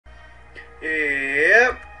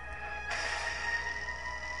Yep.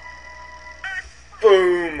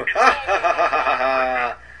 Boom. Your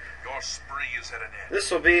spree is at an end. This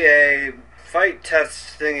will be a fight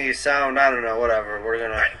test thingy sound. I don't know. Whatever.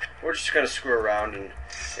 We're just gonna screw around and.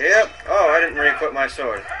 Yep. Oh, I didn't re-equip my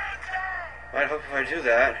sword. Might hope if I do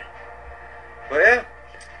that. But yeah.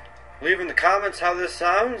 Leave in the comments how this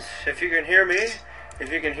sounds. If you can hear me.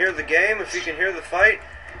 If you can hear the game. If you can hear the fight.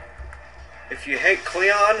 If you hate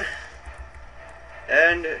Cleon.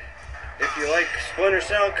 And if you like Splinter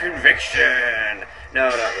Cell, Conviction. No,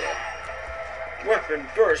 not really. Weapon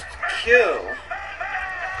burst kill.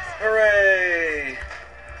 Hooray.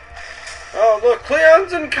 Oh, look,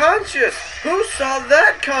 Cleon's unconscious. Who saw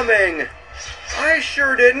that coming? I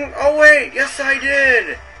sure didn't. Oh, wait. Yes, I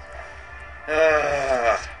did.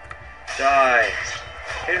 Die.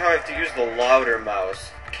 I hate how I have to use the louder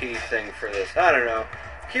mouse key thing for this. I don't know.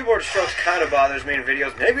 Keyboard strokes kind of bothers me in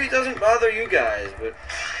videos. Maybe it doesn't bother you guys, but...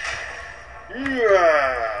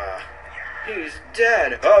 He's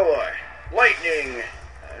dead. Oh boy. Lightning.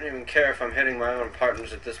 I don't even care if I'm hitting my own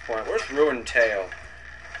partners at this point. Where's Ruined Tail?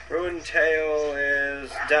 Ruined Tail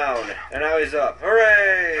is down. And now he's up.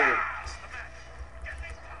 Hooray!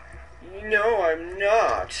 No, I'm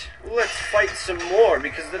not. Let's fight some more,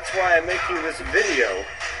 because that's why I'm making this video.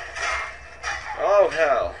 Oh,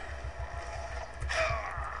 hell.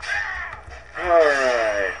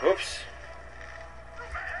 Alright. Whoops.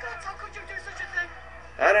 How could you do such a thing?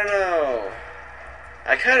 I don't know.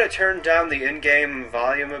 I kind of turned down the in-game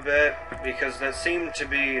volume a bit, because that seemed to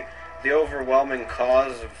be the overwhelming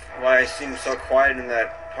cause of why I seemed so quiet in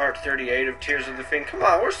that part 38 of Tears of the Fiend. Come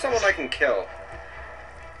on, where's someone I can kill?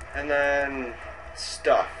 And then...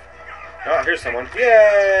 stuff. Oh, here's someone.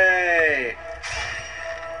 Yay!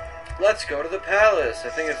 Let's go to the palace. I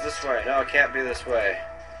think it's this way. No, it can't be this way.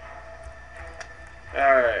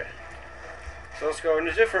 Alright. So let's go in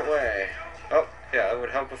a different way. Oh, yeah, it would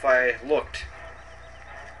help if I looked.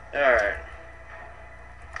 Alright.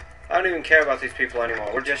 I don't even care about these people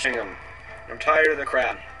anymore. We're dishing them. I'm tired of the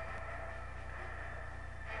crap.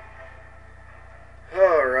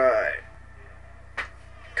 Alright.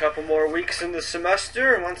 Couple more weeks in the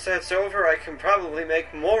semester, and once that's over, I can probably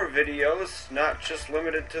make more videos, not just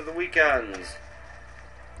limited to the weekends.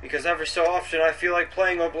 Because every so often I feel like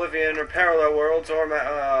playing Oblivion or Parallel Worlds or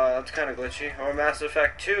that's kind of glitchy, or Mass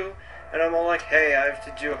Effect 2, and I'm all like, hey, I have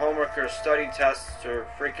to do homework or study tests or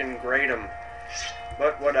freaking grade them.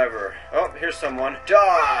 But whatever. Oh, here's someone.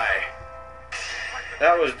 Die!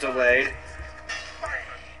 That was delayed.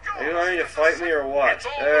 Are you going to fight me or what?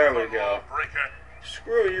 There we go.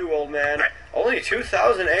 Screw you, old man. Only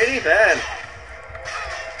 2,080? Man.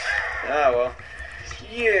 Ah, well.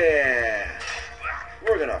 Yeah.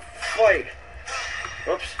 We're gonna fight.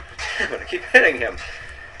 Whoops. I'm gonna keep hitting him.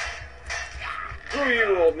 Screw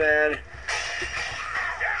you, old man.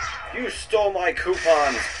 You stole my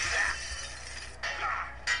coupons.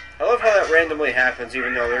 I love how that randomly happens,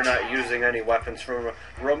 even though they're not using any weapons from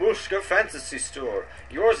Ramuska Fantasy Store.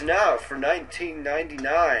 Yours now for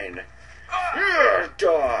 $19.99. Yeah,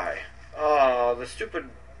 die! Oh, the stupid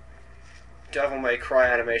Devil May Cry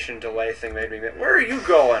animation delay thing made me... Where are you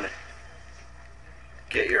going?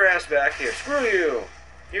 Get your ass back here. Screw you!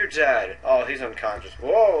 You're dead. Oh, he's unconscious.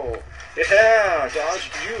 Whoa! Yeah!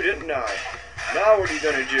 Dodged you, didn't I? Now what are you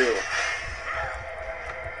gonna do?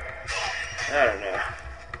 I don't know.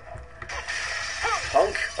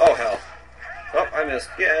 Punk? Oh, hell. Oh, I missed.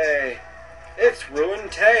 Yay! It's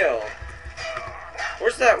Ruined Tail!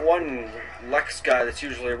 Where's that one Lex guy that's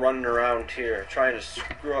usually running around here, trying to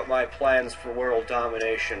screw up my plans for world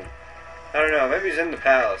domination? I don't know, maybe he's in the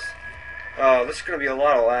palace. Oh, this is going to be a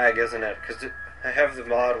lot of lag, isn't it? Because I have the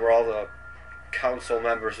mod where all the council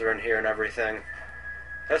members are in here and everything.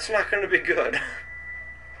 That's not going to be good.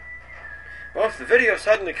 Well, if the video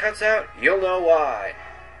suddenly cuts out, you'll know why.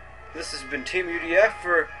 This has been Teamudf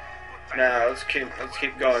for... Nah, let's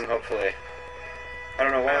keep going, hopefully. I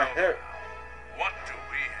don't know why. There... What do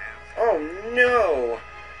we have? Oh no!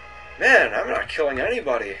 Man, I'm not killing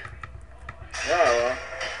anybody. Oh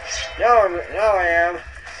well. Now I am.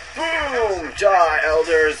 Boom! Die,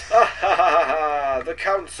 elders! Ha ha ha ha! The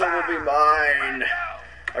council will be mine.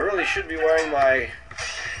 I really should be wearing my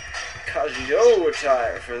Kajido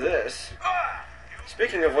attire for this.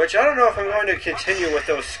 Speaking of which, I don't know if I'm going to continue with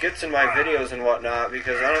those skits in my videos and whatnot,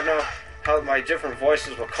 because I don't know how my different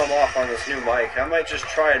voices will come off on this new mic. I might just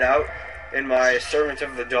try it out in my Servant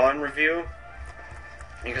of the Dawn review,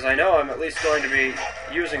 because I know I'm at least going to be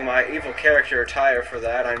using my evil character attire for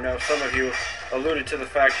that. I know some of you alluded to the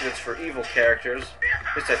fact that it's for evil characters.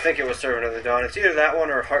 At least I think it was Servant of the Dawn. It's either that one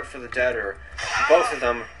or Heart for the Dead, or both of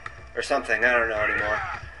them Or something, I don't know anymore.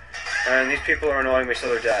 And these people are annoying me, so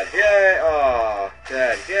they're dead. Yay! Aw!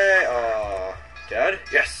 Dead. Yay! Aw! Dead?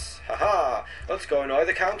 Yes! Haha! Let's go annoy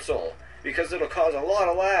the council, because it'll cause a lot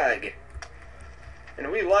of lag.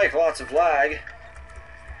 And we like lots of lag.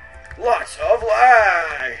 Lots of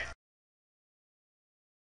lag!